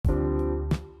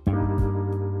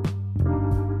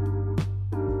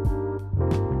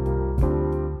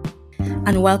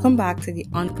and welcome back to the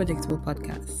Unpredictable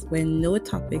Podcast, where no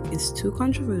topic is too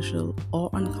controversial or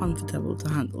uncomfortable to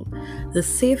handle. The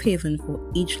safe haven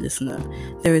for each listener.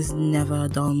 There is never a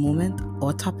dull moment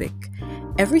or topic.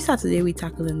 Every Saturday, we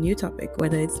tackle a new topic,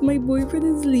 whether it's my boyfriend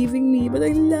is leaving me, but I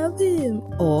love him,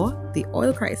 or the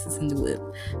oil crisis in the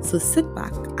world. So sit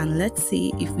back and let's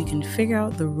see if we can figure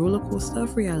out the roller coaster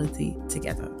of reality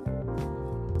together.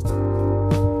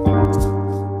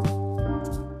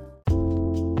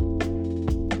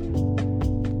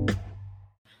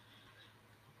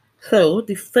 So,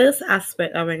 the first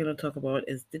aspect that we're going to talk about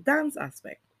is the dance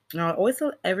aspect. Now, I always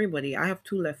tell everybody I have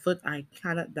two left foot, I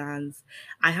cannot dance.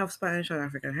 I have Spanish and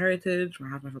African heritage. I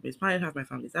have my family Spanish, I have my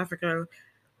family's African.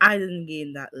 I didn't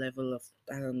gain that level of,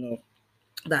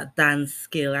 that dance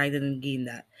skill. I didn't gain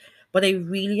that. But I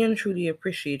really and truly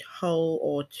appreciate how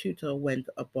our tutor went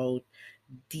about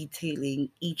detailing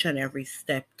each and every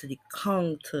step to the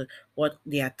count, to what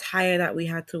the attire that we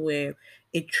had to wear.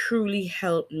 It truly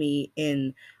helped me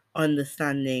in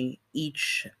understanding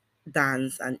each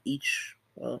dance and each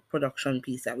production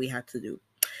piece that we had to do.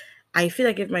 I feel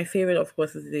like if my favorite, of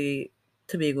course, is the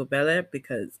Tobago Ballet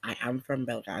because I am from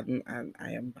Belgarden and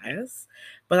I am biased.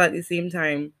 But at the same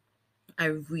time, I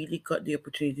really got the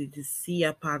opportunity to see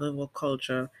a part of our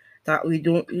culture that we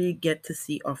don't really get to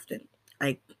see often.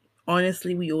 Like,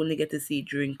 honestly, we only get to see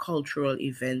during cultural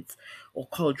events or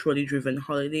culturally driven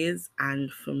holidays. And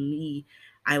for me,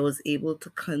 I was able to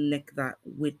connect that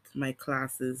with my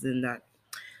classes in that,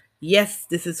 yes,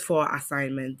 this is for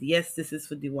assignment. Yes, this is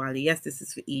for Diwali. Yes, this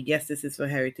is for Eid. Yes, this is for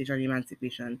heritage and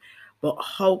emancipation. But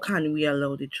how can we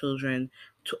allow the children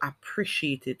to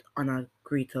appreciate it on a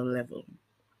greater level?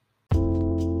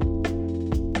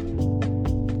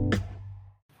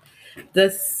 The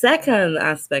second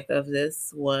aspect of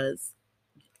this was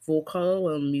vocal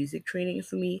or music training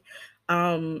for me.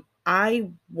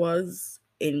 I was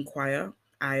in choir.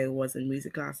 I was in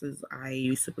music classes. I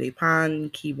used to play pan,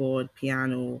 keyboard,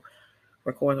 piano,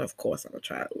 record, of course, I'm a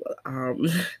child.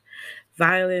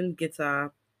 Violin,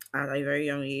 guitar at a very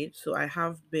young age. So I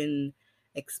have been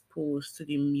exposed to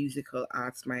the musical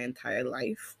arts my entire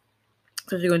life.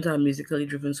 So you're going to a musically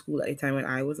driven school at the time when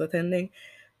I was attending.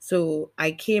 So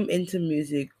I came into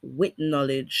music with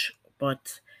knowledge,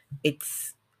 but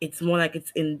it's more like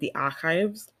it's in the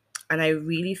archives. And I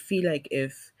really feel like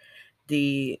if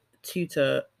the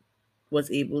tutor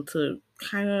was able to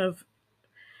kind of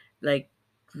like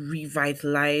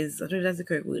revitalize, I don't know if that's the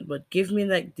correct word, but give me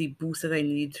like the boost that I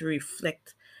need to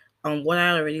reflect on what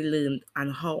I already learned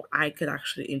and how I could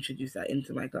actually introduce that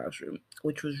into my classroom,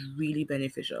 which was really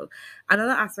beneficial.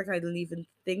 Another aspect I didn't even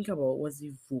think about was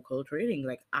the vocal training.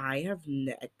 Like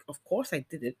of course I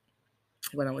did it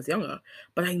when I was younger,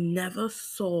 but I never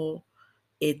saw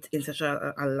it in such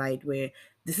a light where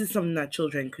this is something that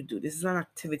children could do. This is an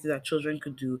activity that children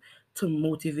could do to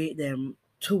motivate them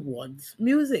towards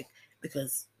music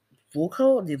because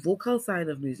the vocal side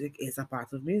of music is a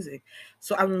part of music.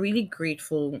 So I'm really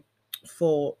grateful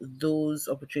for those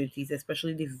opportunities,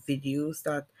 especially the videos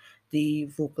that the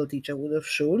vocal teacher would have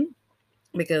shown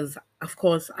because of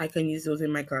course I can use those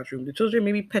in my classroom. The children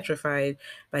may be petrified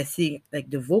by seeing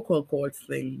like the vocal cords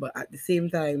thing, but at the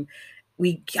same time,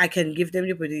 I can give them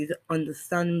the opportunity to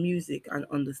understand music and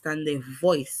understand their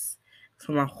voice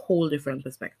from a whole different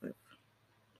perspective.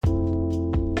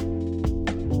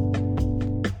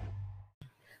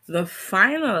 The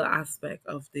final aspect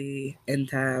of the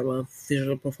entire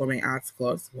visual performing arts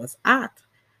course was art.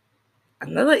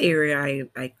 Another area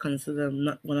I consider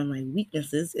not one of my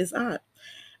weaknesses is art.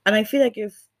 And I feel like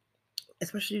if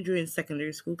especially during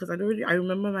secondary school, because I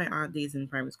remember my art days in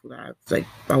primary school. I had like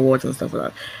awards and stuff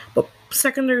like that. But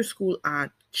secondary school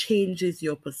art changes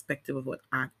your perspective of what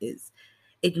art is.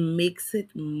 It makes it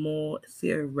more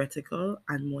theoretical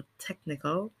and more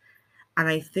technical. And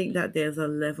I think that there's a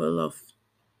level of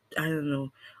I don't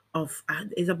know,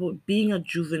 it's about being a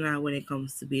juvenile when it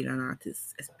comes to being an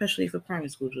artist, especially for primary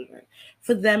school children.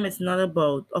 For them, it's not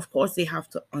about, of course, they have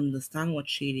to understand what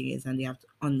shading is and they have to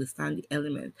understand the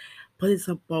element, but it's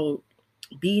about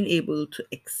being able to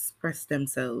express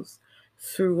themselves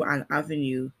through an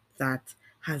avenue that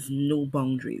has no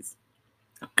boundaries.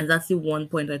 And that's the one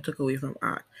point I took away from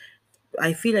art.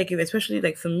 I feel like if, especially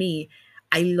like for me,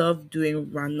 I love doing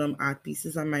random art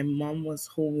pieces, and my mom was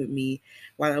home with me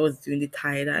while I was doing the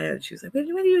tie dye, and she was like, "When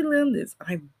do you learn this?" And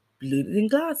I learned it in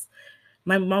class.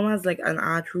 My mom has like an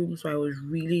art room, so I was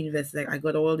really invested. Like I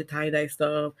got all the tie dye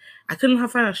stuff. I couldn't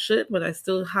have find a shirt, but I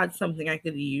still had something I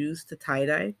could use to tie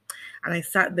dye. And I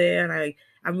sat there, and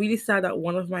I'm really sad that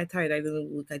one of my tie dye didn't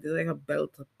work. I did like a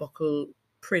belt, a buckle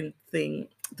print thing.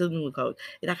 It didn't work out.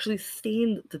 It actually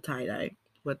stained the tie dye.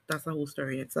 but that's a whole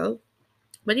story in itself.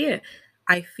 But yeah,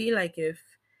 I feel like if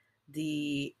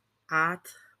the art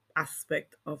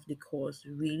aspect of the course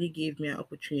really gave me an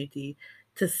opportunity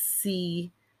to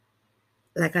see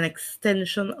like an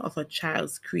extension of a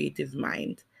child's creative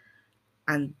mind.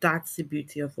 And that's the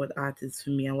beauty of what art is for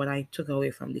me and what I took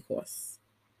away from the course.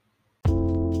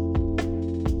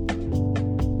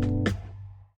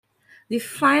 The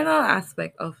final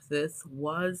aspect of this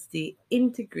was the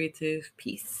integrative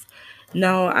piece.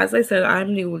 Now, as I said, I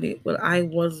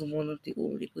was one of the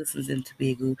only persons in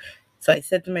Tobago. So I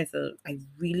said to myself, I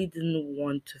really didn't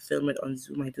want to film it on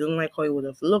Zoom. I didn't like how it would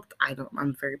have looked.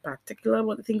 I'm very particular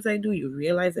about the things I do. You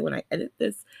realize it when I edit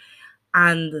this.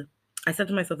 And I said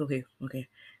to myself, okay,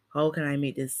 how can I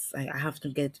make this? I have to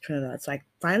get to Trinidad. So I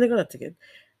finally got a ticket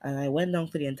and I went down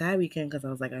for the entire weekend because I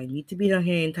was like, I need to be down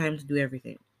here in time to do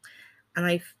everything.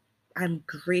 And I'm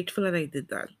grateful that I did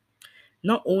that.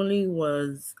 Not only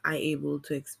was I able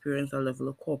to experience a level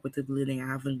of cooperative learning I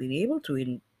haven't been able to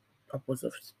in upwards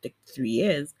of like 3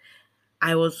 years,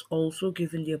 I was also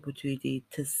given the opportunity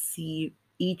to see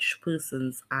each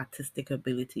person's artistic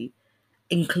ability,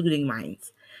 including mine,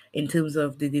 in terms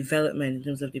of the development, in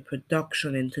terms of the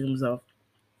production, in terms of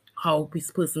how these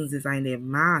persons design their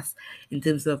masks, in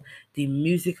terms of the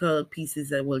musical pieces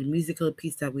the musical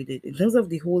piece that we did, in terms of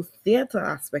the whole theater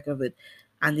aspect of it,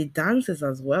 and the dances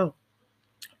as well.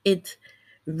 It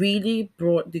really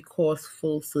brought the course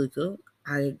full circle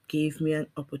and it gave me an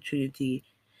opportunity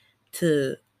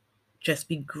to just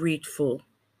be grateful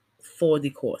for the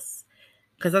course.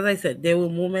 Because as I said, there were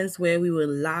moments where we were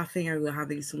laughing and we were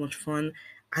having so much fun.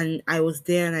 And I was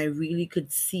there and I really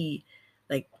could see,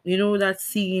 like, that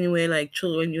scene where, like,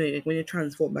 children, when you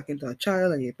transform back into a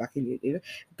child and you're back in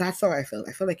that's how I felt.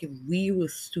 I felt like if we were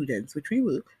students, which we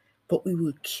were, but we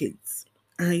were kids.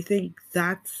 And I think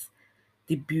that's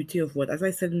the beauty of what, as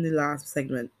I said in the last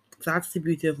segment, that's the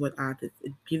beauty of what art is.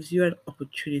 It gives you an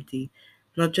opportunity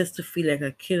not just to feel like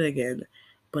a kid again,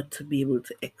 but to be able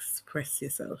to express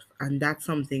yourself. And that's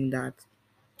something that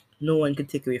no one can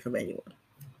take away from anyone.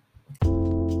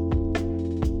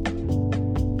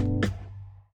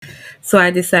 So I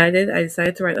decided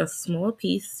to write a small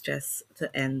piece just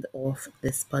to end off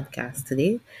this podcast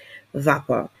today.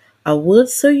 Vapor, a word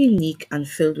so unique and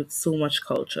filled with so much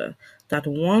culture that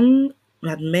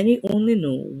many only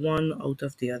know one out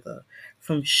of the other,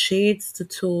 from shades to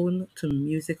tone to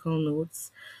musical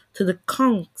notes to the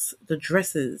conks, the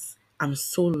dresses. I'm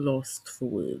so lost for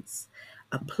words.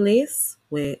 A place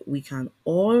where we can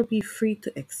all be free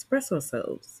to express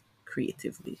ourselves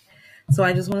creatively. So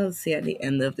I just wanted to say at the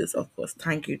end of this, of course,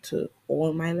 thank you to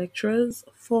all my lecturers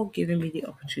for giving me the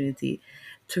opportunity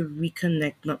to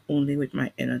reconnect not only with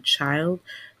my inner child,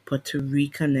 but to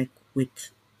reconnect with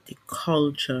the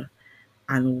culture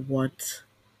and what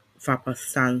VAPA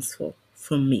stands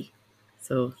for me.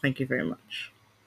 So thank you very much.